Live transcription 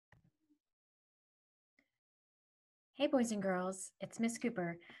Hey, boys and girls, it's Miss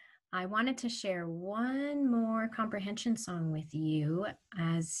Cooper. I wanted to share one more comprehension song with you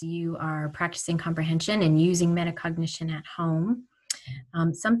as you are practicing comprehension and using metacognition at home.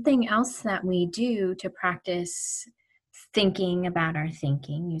 Something else that we do to practice thinking about our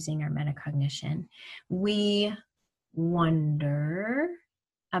thinking using our metacognition, we wonder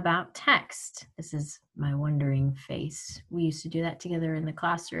about text. This is my wondering face. We used to do that together in the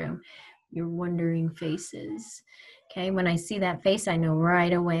classroom. Your wondering faces. Okay, when I see that face, I know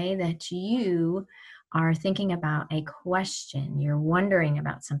right away that you are thinking about a question. You're wondering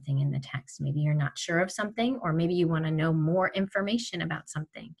about something in the text. Maybe you're not sure of something, or maybe you want to know more information about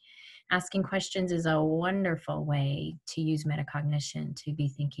something. Asking questions is a wonderful way to use metacognition to be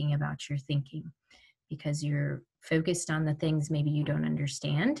thinking about your thinking, because you're focused on the things maybe you don't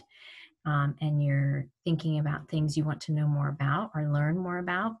understand, and you're thinking about things you want to know more about or learn more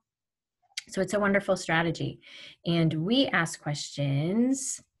about. So it's a wonderful strategy. And we ask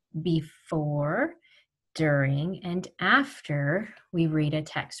questions before, during, and after we read a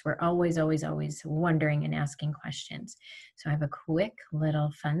text. We're always, always, always wondering and asking questions. So I have a quick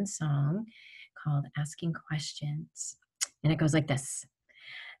little fun song called Asking Questions. And it goes like this.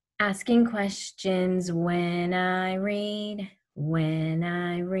 Asking questions when I read, when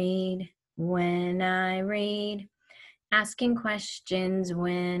I read, when I read. Asking questions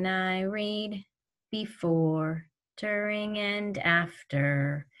when I read, before, during, and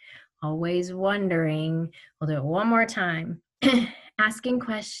after. Always wondering. We'll do it one more time. Asking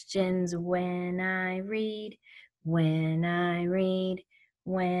questions when I read, when I read,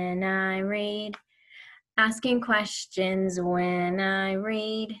 when I read. Asking questions when I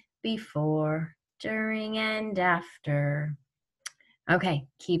read, before, during, and after. Okay,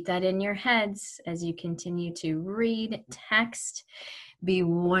 keep that in your heads as you continue to read text. Be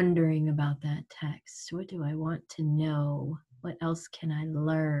wondering about that text. What do I want to know? What else can I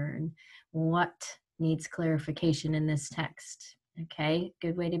learn? What needs clarification in this text? Okay,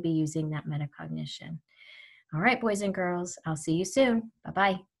 good way to be using that metacognition. All right, boys and girls, I'll see you soon.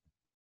 Bye-bye.